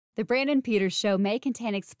The Brandon Peters Show may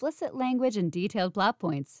contain explicit language and detailed plot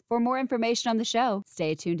points. For more information on the show,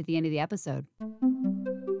 stay tuned to the end of the episode.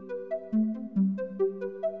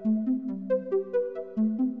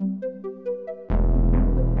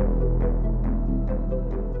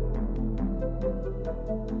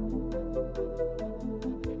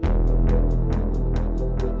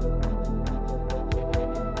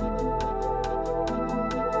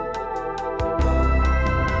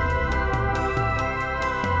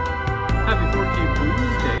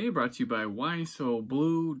 Brought to you by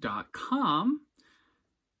whysoblu.com.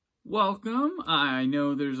 Welcome. I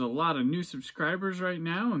know there's a lot of new subscribers right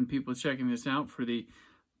now and people checking this out for the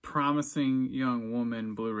Promising Young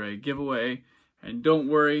Woman Blu-ray giveaway. And don't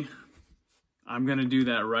worry, I'm going to do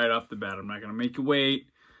that right off the bat. I'm not going to make you wait.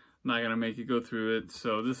 I'm not going to make you go through it.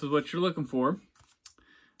 So this is what you're looking for.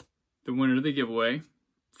 The winner of the giveaway.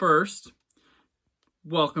 First,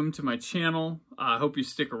 welcome to my channel. I hope you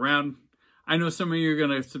stick around. I know some of you are going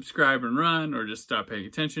to subscribe and run or just stop paying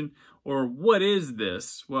attention. Or what is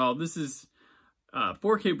this? Well, this is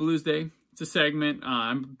 4K BLUsday. It's a segment.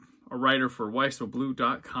 I'm a writer for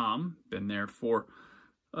whysoblu.com. Been there for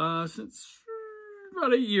since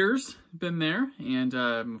about 8 years. Been there. And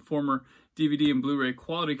I'm a former DVD and Blu-ray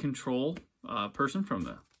quality control person from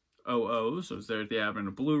the OOs. I was there at the Advent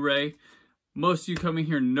of Blu-ray. Most of you coming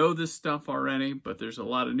here know this stuff already, but there's a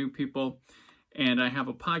lot of new people. And I have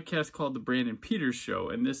a podcast called The Brandon Peters Show,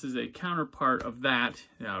 and this is a counterpart of that.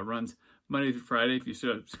 It runs Monday through Friday. If you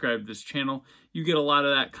subscribe to this channel, you get a lot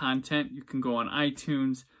of that content. You can go on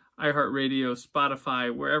iTunes, iHeartRadio,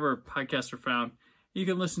 Spotify, wherever podcasts are found. You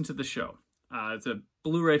can listen to the show. It's a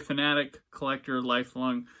Blu-ray fanatic, collector,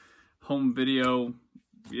 lifelong home video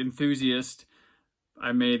enthusiast.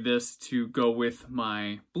 I made this to go with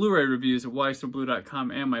my Blu-ray reviews at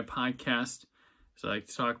whysoblu.com and my podcast. So I like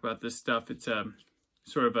to talk about this stuff. It's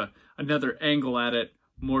sort of another angle at it,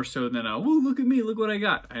 more so than oh, look at me, look what I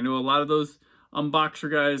got. I know a lot of those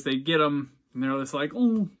unboxer guys, they get them, and they're just like,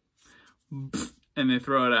 oh, and they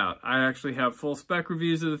throw it out. I actually have full spec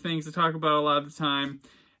reviews of the things to talk about a lot of the time,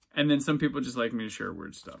 and then some people just like me to share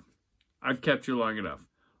weird stuff. I've kept you long enough.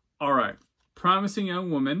 All right, Promising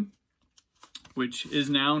Young Woman, which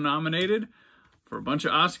is now nominated for a bunch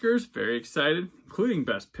of Oscars. Very excited, including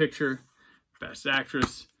Best Picture, Best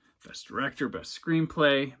Actress, Best Director, Best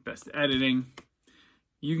Screenplay, Best Editing.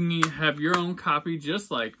 You can have your own copy,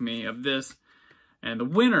 just like me, of this. And the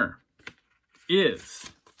winner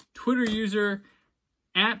is Twitter user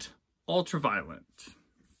 @ultraviolent.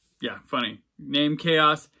 Yeah, funny. Name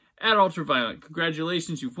chaos @ultraviolent.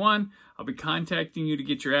 Congratulations, you've won. I'll be contacting you to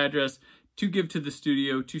get your address to give to the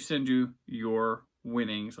studio to send you your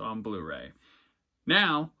winnings on Blu-ray.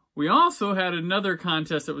 Now, we also had another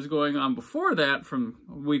contest that was going on before that, from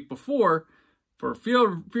a week before, for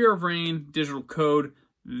Fear of Rain digital code.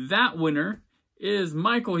 That winner is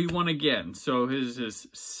Michael. He won again. So his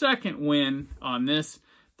second win on this.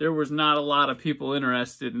 There was not a lot of people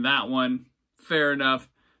interested in that one. Fair enough.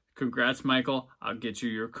 Congrats, Michael. I'll get you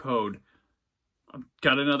your code. I've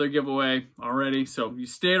got another giveaway already, so you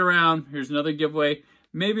stayed around. Here's another giveaway.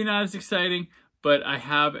 Maybe not as exciting, but I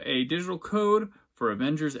have a digital code for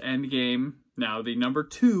Avengers Endgame, now the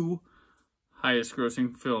 #2 highest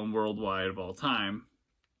grossing film worldwide of all time.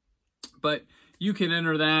 But you can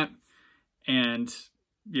enter that, and,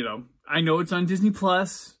 you know, I know it's on Disney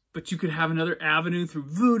Plus, but you could have another avenue through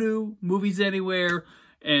Vudu, Movies Anywhere,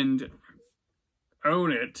 and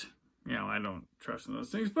own it. You know, I don't trust in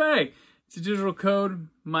those things, but hey, it's a digital code,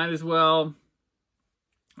 might as well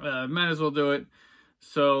do it.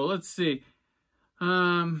 So let's see.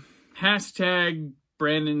 Hashtag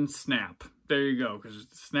Brandon Snap. There you go, because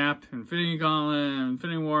it's Snap, Infinity Gauntlet,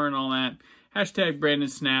 Infinity War, and all that. Hashtag Brandon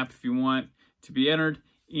Snap if you want to be entered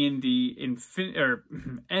in the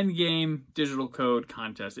Endgame digital code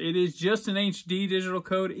contest. It is just an HD digital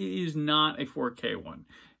code. It is not a 4K one.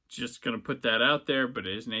 Just going to put that out there, but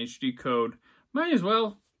it is an HD code. Might as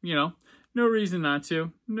well, you know, no reason not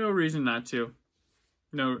to. No reason not to.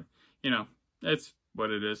 No, you know, that's what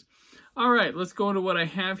it is. All right, let's go into what I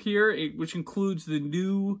have here, which includes the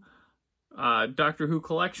new Doctor Who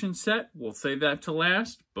collection set. We'll save that to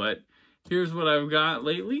last, but here's what I've got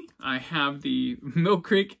lately. I have the Mill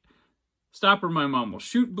Creek Stop or My Mom Will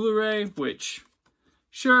Shoot Blu-ray, which,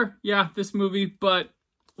 sure, yeah, this movie, but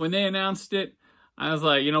when they announced it, I was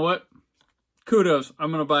like, you know what? Kudos,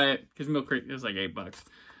 I'm going to buy it, because Mill Creek is like $8.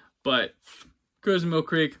 But kudos to Mill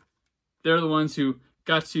Creek. They're the ones who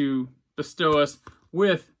got to bestow us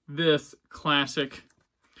with this classic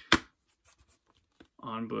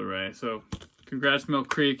on Blu-ray. So congrats, Mill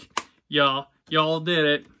Creek. Y'all did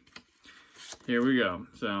it. here we go.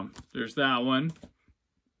 So there's that one.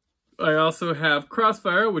 I also have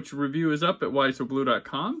Crossfire, which review is up at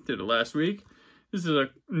whysoblu.com. Did it last week. This is a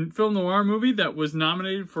film noir movie that was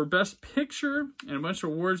nominated for Best Picture and a bunch of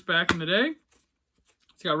awards back in the day.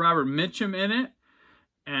 It's got Robert Mitchum in it,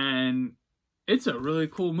 and it's a really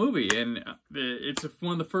cool movie. And it's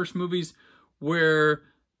one of the first movies where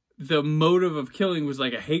the motive of killing was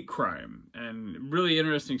like a hate crime, and really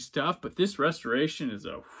interesting stuff. But this restoration is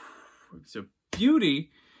it's a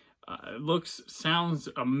beauty. Sounds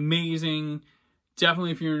amazing.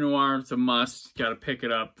 Definitely, if you're in noir, it's a must. Got to pick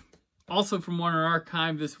it up. Also from Warner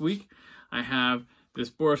Archive this week, I have this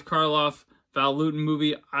Boris Karloff, Val Lewton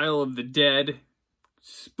movie, Isle of the Dead.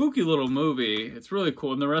 Spooky little movie. It's really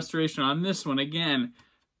cool. And the restoration on this one, again,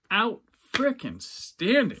 out frickin'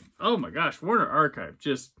 standing. Oh my gosh, Warner Archive,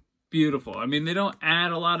 just beautiful. I mean, they don't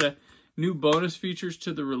add a lot of new bonus features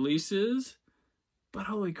to the releases, but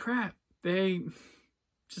holy crap, the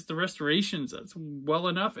restorations, that's well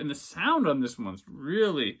enough. And the sound on this one's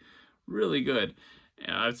really, really good.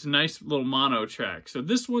 It's a nice little mono track. So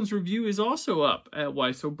this one's review is also up at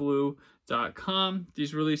whysoblu.com.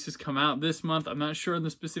 These releases come out this month. I'm not sure on the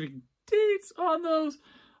specific dates on those.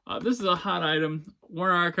 This is a hot item.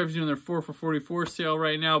 Warner Archive's doing their 4 for $44 sale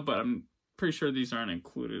right now, but I'm pretty sure these aren't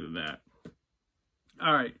included in that.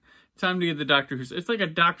 All right, time to get the Doctor Who. It's like a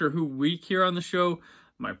Doctor Who week here on the show.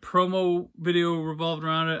 My promo video revolved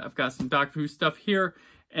around it. I've got some Doctor Who stuff here.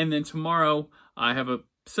 And then tomorrow I have a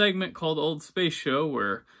segment called Old Space Show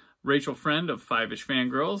where Rachel Friend of Five-ish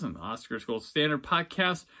Fangirls and the Oscars Gold Standard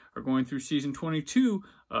podcast are going through season 22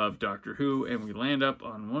 of Doctor Who, and we land up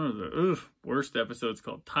on one of the worst episodes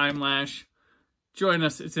called Time Lash. Join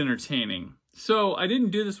us, it's entertaining. So I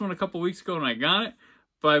didn't do this one a couple weeks ago and I got it,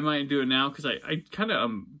 but I might do it now because I kind of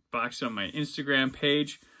unboxed it on my Instagram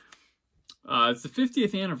page. It's the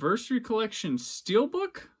 50th anniversary collection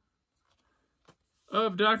steelbook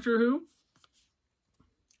of Doctor Who.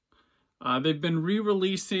 They've been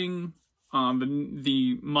re-releasing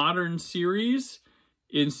the modern series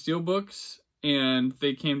in steelbooks, and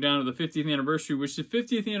they came down to the 50th anniversary, which the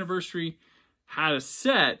 50th anniversary had a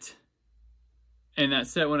set, and that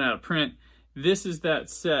set went out of print. This is that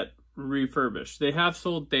set refurbished. They have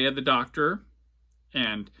sold Day of the Doctor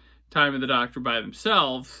and Time of the Doctor by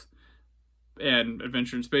themselves and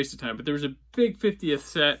Adventure in Space Time, but there was a big 50th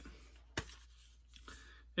set.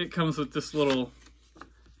 It comes with this little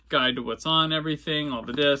guide to what's on everything, all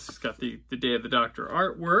the discs. It's got the Day of the Doctor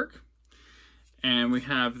artwork. And we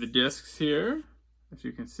have the discs here, as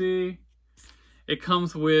you can see. It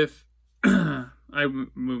comes with, I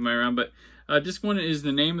move my around, but disc 1 is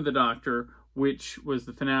the Name of the Doctor, which was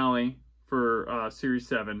the finale for Series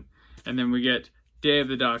 7. And then we get Day of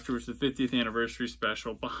the Doctor, which is the 50th anniversary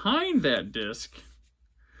special. Behind that disc,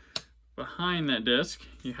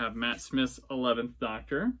 you have Matt Smith's 11th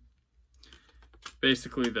Doctor.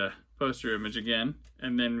 Basically the poster image again.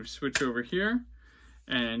 And then we switch over here,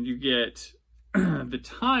 and you get the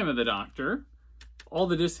Time of the Doctor. All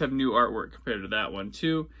the discs have new artwork compared to that one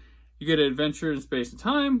too. You get Adventure in Space and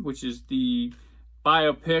Time, which is the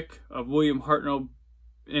biopic of William Hartnell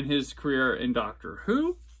in his career in Doctor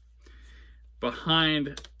Who.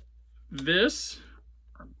 Behind this,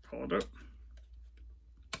 I'll pull it up.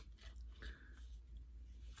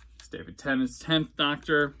 It's David Tennant's 10th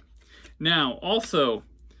Doctor. Now, also,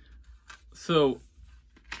 so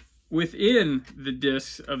within the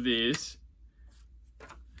discs of these,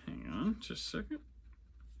 hang on just a second.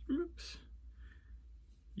 Oops.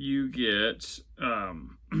 You get,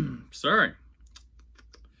 sorry.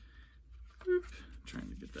 Oops. Trying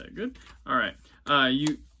to get that good. All right.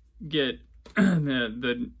 You get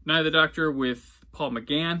the Night of the Doctor with Paul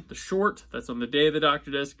McGann, the short, that's on the Day of the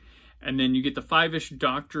Doctor disc. And then you get the Five-ish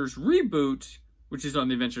Doctors reboot, which is on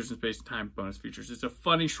the Adventures in Space and Time bonus features. It's a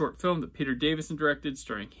funny short film that Peter Davison directed,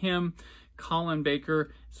 starring him, Colin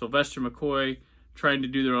Baker, Sylvester McCoy, trying to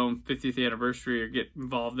do their own 50th anniversary or get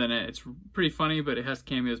involved in it. It's pretty funny, but it has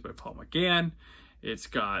cameos by Paul McGann. It's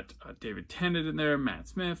got David Tennant in there, Matt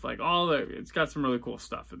Smith, like it's got some really cool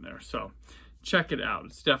stuff in there. So check it out.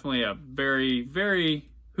 It's definitely a very, very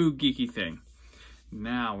Who geeky thing.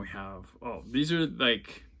 Now we have, these are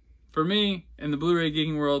like, for me, in the Blu-ray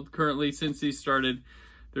geeking world, currently, since these started,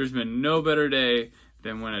 there's been no better day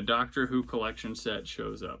than when a Doctor Who collection set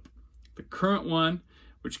shows up. The current one,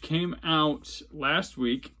 which came out last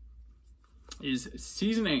week, is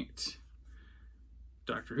Season 8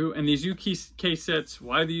 Doctor Who. And these UK sets,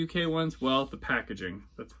 why the UK ones? Well, the packaging.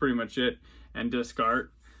 That's pretty much it. And disc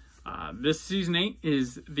art. This Season 8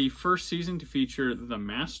 is the first season to feature The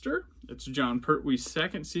Master. It's John Pertwee's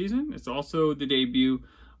second season. It's also the debut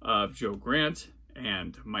of Joe Grant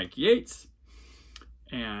and Mike Yates.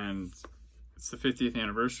 And it's the 50th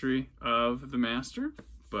anniversary of the Master.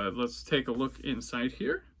 But let's take a look inside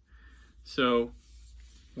here. So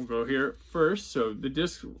we'll go here first. So the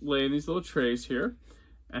discs lay in these little trays here.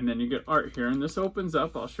 And then you get art here. And this opens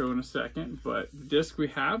up. I'll show in a second. But the disc we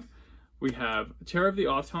have Terror of the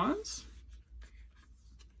Autons,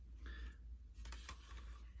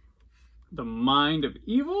 The Mind of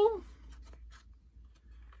Evil,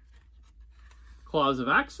 Claws of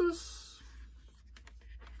Axis.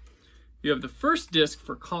 You have the first disc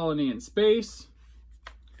for Colony in Space.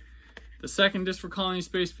 The second disc for Colony in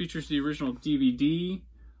Space features the original DVD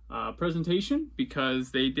presentation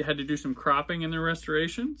because they had to do some cropping in their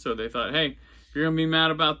restoration. So they thought, hey, if you're going to be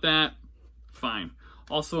mad about that, fine.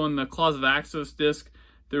 Also in the Claws of Axis disc,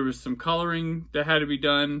 there was some coloring that had to be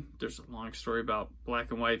done. There's a long story about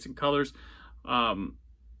black and whites and colors.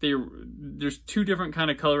 There's two different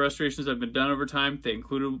kind of color restorations that have been done over time. They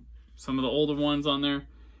included some of the older ones on there.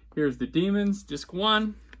 Here's the Demons, disc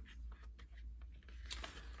 1.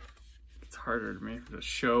 It's harder to me to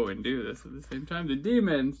show and do this at the same time. The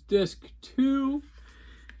Demons, disc 2.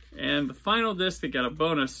 And the final disc, they got a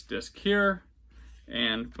bonus disc here.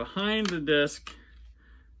 And behind the disc,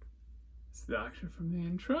 the Doctor from the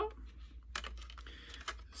intro.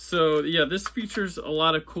 So yeah, this features a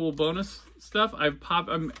lot of cool bonus stuff.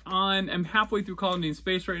 I'm halfway through Colony in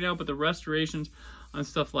Space right now, but the restorations on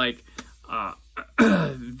stuff like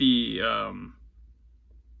the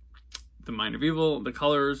Mind of Evil, the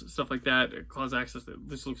colors, stuff like that, Claws Access,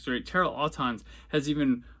 this looks great. Terror of the Autons has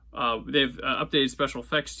even they've updated special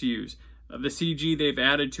effects to use. The CG they've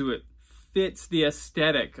added to it fits the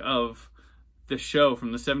aesthetic of the show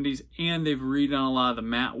from the 70s, and they've redone a lot of the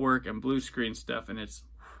matte work and blue screen stuff, and it's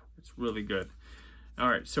really good. All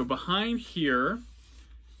right, so behind here,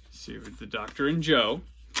 see with the Doctor and Joe,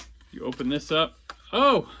 you open this up.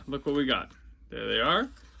 Oh, look what we got. There they are.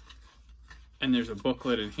 And there's a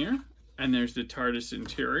booklet in here, and there's the TARDIS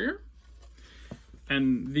interior.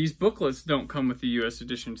 And these booklets don't come with the US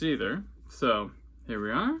editions either. So here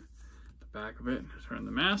we are, the back of it, Return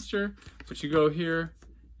the Master. But you go here,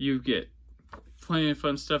 you get plenty of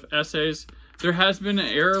fun stuff, essays. There has been an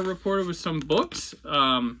error reported with some books.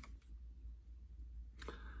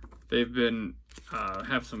 They've been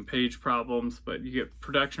have some page problems, but you get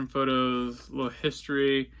production photos, a little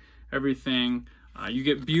history, everything. You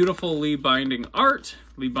get beautiful Lee Binding art.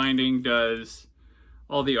 Lee Binding does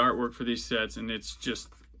all the artwork for these sets, and it's just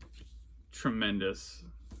tremendous.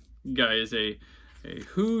 Guy is a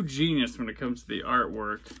Who genius when it comes to the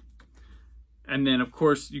artwork. And then, of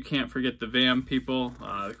course, you can't forget the VAM people.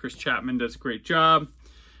 Chris Chapman does a great job.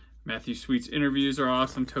 Matthew Sweet's interviews are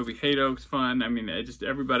awesome. Toby Hadoke's fun. I mean, just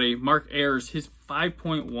everybody. Mark Ayers, his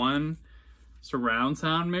 5.1 surround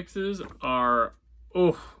sound mixes are,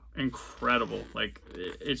 incredible. Like,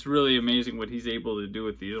 it's really amazing what he's able to do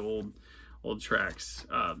with these old tracks.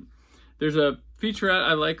 There's a featurette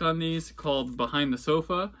I like on these called Behind the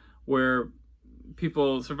Sofa, where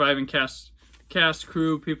people, surviving cast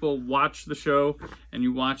crew, people watch the show, and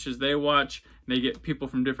you watch as they watch. And they get people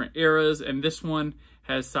from different eras, and this one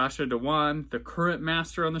has Sacha Dhawan, the current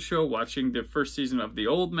Master on the show, watching the first season of the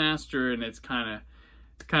old Master, and it's kind of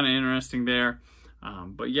interesting there.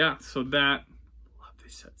 But yeah, so love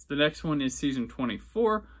these sets. The next one is season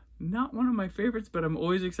 24. Not one of my favorites, but I'm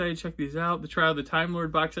always excited to check these out. The Trial of the Time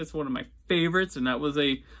Lord box set's one of my favorites, and that was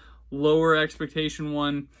a lower expectation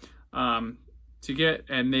one to get,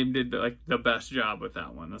 and they did the best job with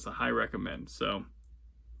that one. That's a high recommend. So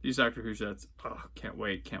these Doctor Who sets, can't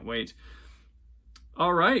wait.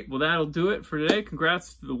 All right, well, that'll do it for today.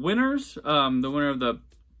 Congrats to the winners. The winner of the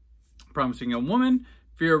Promising Young Woman,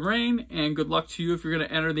 Fear of Rain, and good luck to you if you're going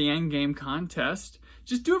to enter the Endgame contest.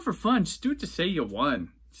 Just do it for fun. Just do it to say you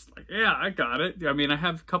won. Just like, yeah, I got it. I mean, I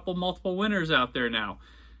have multiple winners out there now.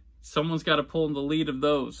 Someone's got to pull in the lead of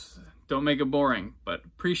those. Don't make it boring, but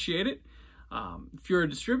appreciate it. If you're a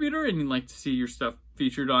distributor and you'd like to see your stuff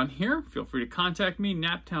featured on here, feel free to contact me,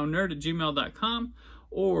 naptownnerd@gmail.com,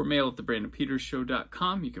 or mail at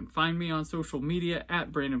thebrandonpetersshow.com. You can find me on social media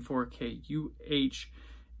at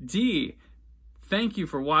Brandon4KUHD. Thank you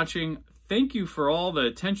for watching. Thank you for all the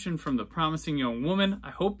attention from the Promising Young Woman. I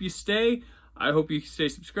hope you stay. I hope you stay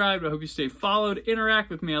subscribed. I hope you stay followed. Interact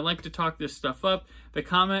with me. I like to talk this stuff up. The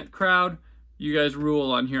comment crowd, you guys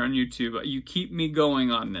rule on here on YouTube. You keep me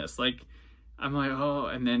going on this. Like, I'm like,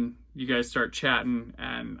 and then you guys start chatting,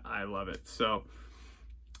 and I love it. So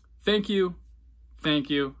thank you.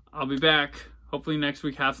 I'll be back. Hopefully next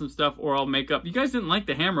week have some stuff, or I'll make up. You guys didn't like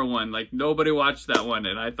the hammer one. Like, nobody watched that one,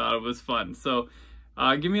 and I thought it was fun. So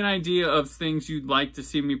Give me an idea of things you'd like to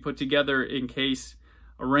see me put together in case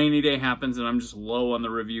a rainy day happens and I'm just low on the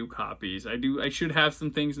review copies. I should have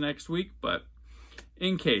some things next week, but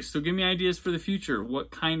in case. So give me ideas for the future.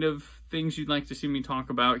 What kind of things you'd like to see me talk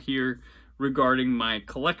about here regarding my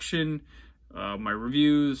collection, my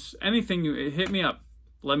reviews, anything. Hit me up.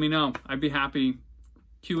 Let me know. I'd be happy.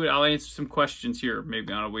 Cue it. I'll answer some questions here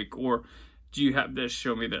maybe on a week. Or do you have this?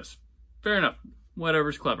 Show me this. Fair enough.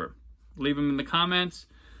 Whatever's clever. Leave them in the comments.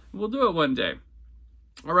 We'll do it one day.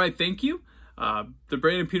 All right. Thank you. The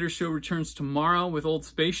Brandon Peters Show returns tomorrow with Old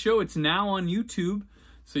Space Show. It's now on YouTube,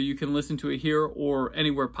 so you can listen to it here or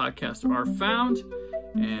anywhere podcasts are found.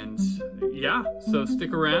 And yeah, so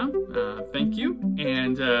stick around. Thank you.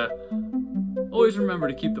 And always remember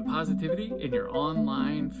to keep the positivity in your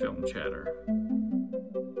online film chatter.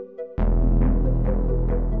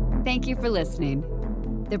 Thank you for listening.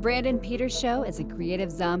 The Brandon Peters Show is a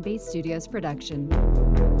Creative Zombie Studios production.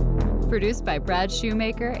 Produced by Brad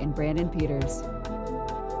Shoemaker and Brandon Peters.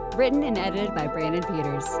 Written and edited by Brandon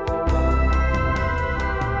Peters.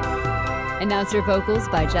 Announcer vocals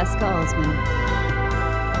by Jessica Alsman.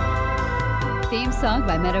 Theme song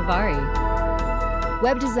by Metavari.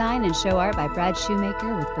 Web design and show art by Brad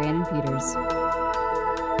Shoemaker with Brandon Peters.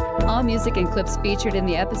 All music and clips featured in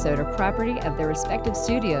the episode are property of their respective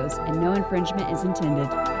studios and no infringement is intended.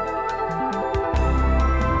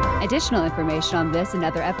 Additional information on this and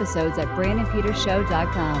other episodes at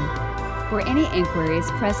BrandonPetersShow.com. For any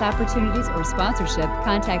inquiries, press opportunities, or sponsorship,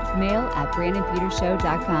 contact mail at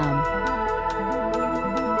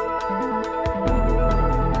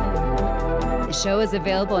BrandonPetersShow.com. The show is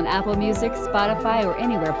available on Apple Music, Spotify, or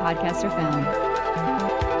anywhere podcasts are found.